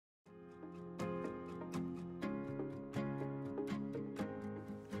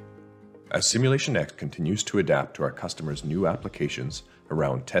As SimulationX continues to adapt to our customers' new applications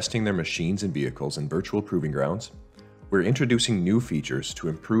around testing their machines and vehicles in virtual proving grounds, we're introducing new features to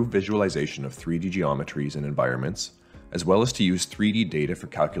improve visualization of 3D geometries and environments, as well as to use 3D data for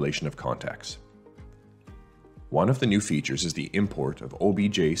calculation of contacts. One of the new features is the import of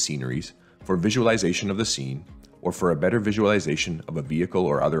OBJ sceneries for visualization of the scene or for a better visualization of a vehicle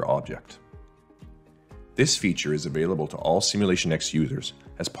or other object. This feature is available to all SimulationX users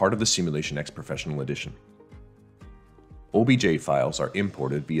as part of the SimulationX Professional Edition. OBJ files are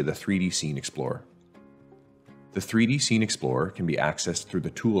imported via the 3D Scene Explorer. The 3D Scene Explorer can be accessed through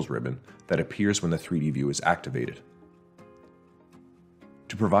the Tools ribbon that appears when the 3D view is activated.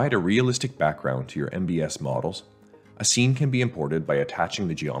 To provide a realistic background to your MBS models, a scene can be imported by attaching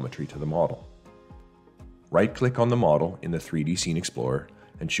the geometry to the model. Right-click on the model in the 3D Scene Explorer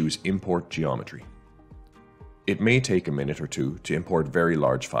and choose Import Geometry. It may take a minute or two to import very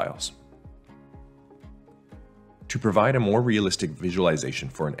large files. To provide a more realistic visualization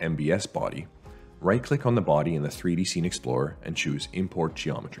for an MBS body, right-click on the body in the 3D Scene Explorer and choose Import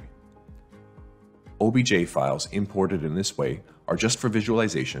Geometry. OBJ files imported in this way are just for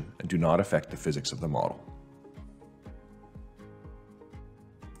visualization and do not affect the physics of the model.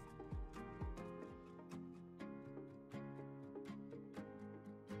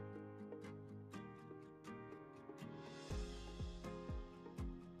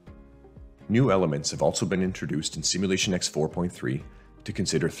 New elements have also been introduced in SimulationX 4.3 to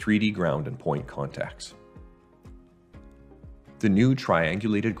consider 3D ground and point contacts. The new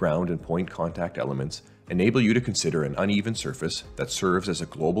triangulated ground and point contact elements enable you to consider an uneven surface that serves as a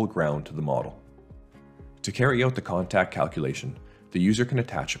global ground to the model. To carry out the contact calculation, the user can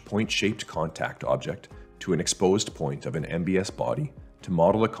attach a point-shaped contact object to an exposed point of an MBS body to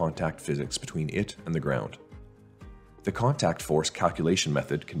model the contact physics between it and the ground. The contact force calculation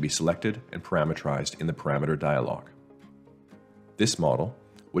method can be selected and parameterized in the parameter dialog. This model,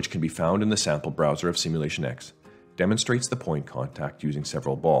 which can be found in the sample browser of SimulationX, demonstrates the point contact using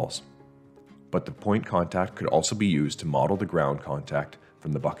several balls. But the point contact could also be used to model the ground contact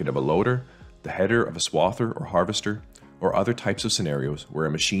from the bucket of a loader, the header of a swather or harvester, or other types of scenarios where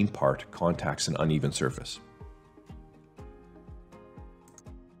a machine part contacts an uneven surface.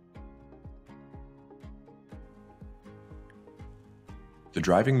 The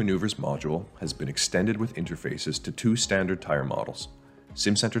Driving Maneuvers module has been extended with interfaces to two standard tire models,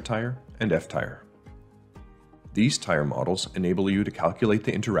 Simcenter Tire and FTire. These tire models enable you to calculate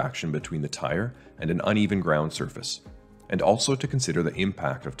the interaction between the tire and an uneven ground surface, and also to consider the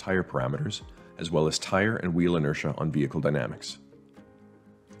impact of tire parameters, as well as tire and wheel inertia on vehicle dynamics.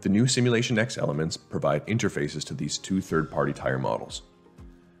 The new SimulationX elements provide interfaces to these two third-party tire models.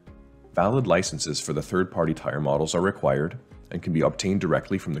 Valid licenses for the third-party tire models are required and can be obtained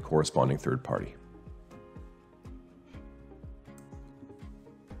directly from the corresponding third party.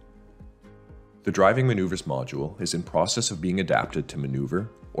 The Driving Maneuvers module is in process of being adapted to maneuver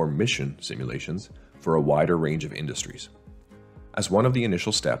or mission simulations for a wider range of industries. As one of the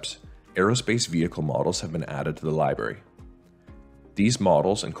initial steps, aerospace vehicle models have been added to the library. These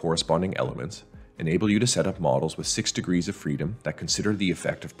models and corresponding elements enable you to set up models with 6 degrees of freedom that consider the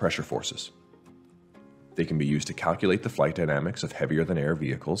effect of pressure forces. They can be used to calculate the flight dynamics of heavier-than-air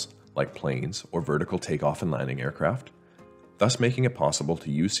vehicles, like planes or vertical takeoff and landing aircraft, thus making it possible to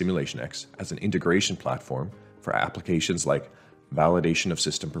use SimulationX as an integration platform for applications like validation of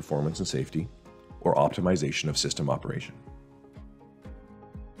system performance and safety, or optimization of system operation.